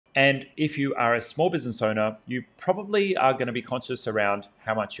And if you are a small business owner, you probably are going to be conscious around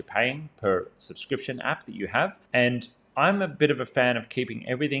how much you're paying per subscription app that you have. And I'm a bit of a fan of keeping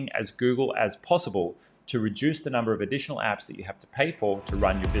everything as Google as possible to reduce the number of additional apps that you have to pay for to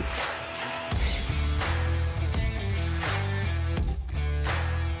run your business.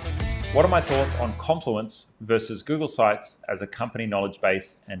 What are my thoughts on Confluence versus Google Sites as a company knowledge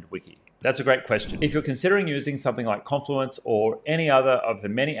base and wiki? That's a great question. If you're considering using something like Confluence or any other of the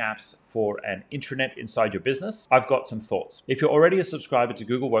many apps for an intranet inside your business, I've got some thoughts. If you're already a subscriber to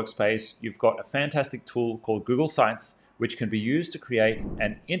Google Workspace, you've got a fantastic tool called Google Sites, which can be used to create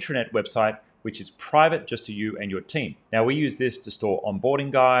an intranet website which is private just to you and your team. Now, we use this to store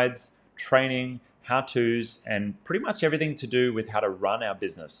onboarding guides, training, how-tos, and pretty much everything to do with how to run our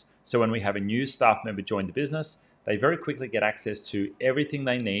business. So when we have a new staff member join the business, they very quickly get access to everything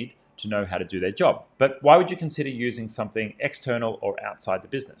they need to know how to do their job. But why would you consider using something external or outside the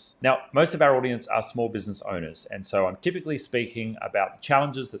business? Now, most of our audience are small business owners, and so I'm typically speaking about the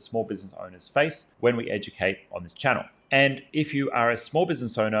challenges that small business owners face when we educate on this channel. And if you are a small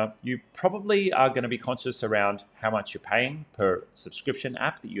business owner, you probably are going to be conscious around how much you're paying per subscription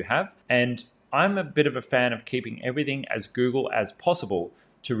app that you have. And I'm a bit of a fan of keeping everything as Google as possible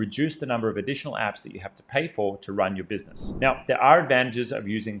to reduce the number of additional apps that you have to pay for to run your business. Now, there are advantages of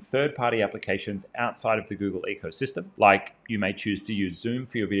using third-party applications outside of the Google ecosystem, like you may choose to use Zoom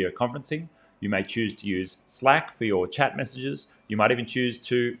for your video conferencing, you may choose to use Slack for your chat messages, you might even choose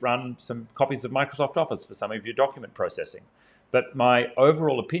to run some copies of Microsoft Office for some of your document processing. But my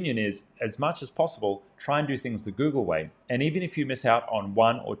overall opinion is, as much as possible, try and do things the Google way. And even if you miss out on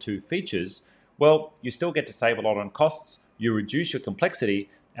one or two features, well, you still get to save a lot on costs, you reduce your complexity,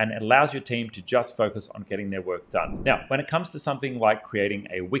 and it allows your team to just focus on getting their work done. Now, when it comes to something like creating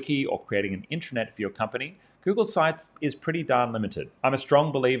a wiki or creating an intranet for your company, Google Sites is pretty darn limited. I'm a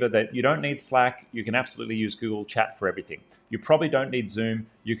strong believer that you don't need Slack, you can absolutely use Google Chat for everything. You probably don't need Zoom,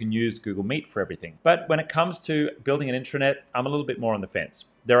 you can use Google Meet for everything. But when it comes to building an intranet, I'm a little bit more on the fence.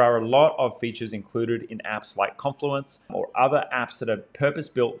 There are a lot of features included in apps like Confluence or other apps that are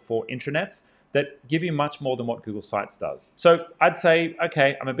purpose-built for intranets that give you much more than what Google Sites does. So I'd say,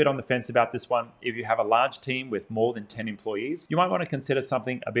 okay, I'm a bit on the fence about this one. If you have a large team with more than 10 employees, you might want to consider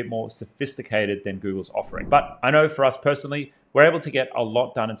something a bit more sophisticated than Google's offering. But I know for us personally, we're able to get a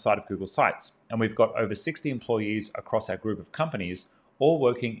lot done inside of Google Sites. And we've got over 60 employees across our group of companies, all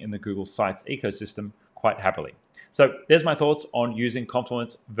working in the Google Sites ecosystem quite happily. So there's my thoughts on using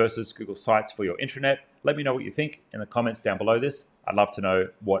Confluence versus Google Sites for your intranet. Let me know what you think in the comments down below this. I'd love to know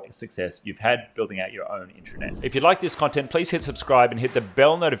what success you've had building out your own intranet. If you like this content, please hit subscribe and hit the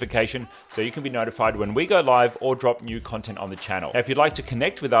bell notification so you can be notified when we go live or drop new content on the channel. Now, if you'd like to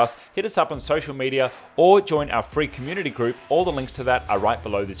connect with us, hit us up on social media or join our free community group. All the links to that are right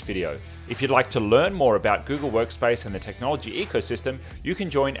below this video. If you'd like to learn more about Google Workspace and the technology ecosystem, you can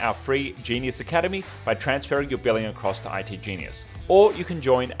join our free Genius Academy by transferring your billing across to itGenius. Or you can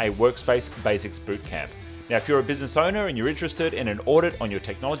join a Workspace Basics Bootcamp. Now, if you're a business owner and you're interested in an audit on your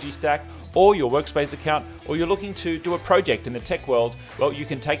technology stack or your Workspace account, or you're looking to do a project in the tech world, well, you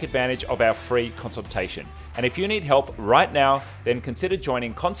can take advantage of our free consultation. And if you need help right now, then consider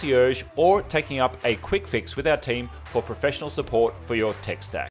joining Concierge or taking up a quick fix with our team for professional support for your tech stack.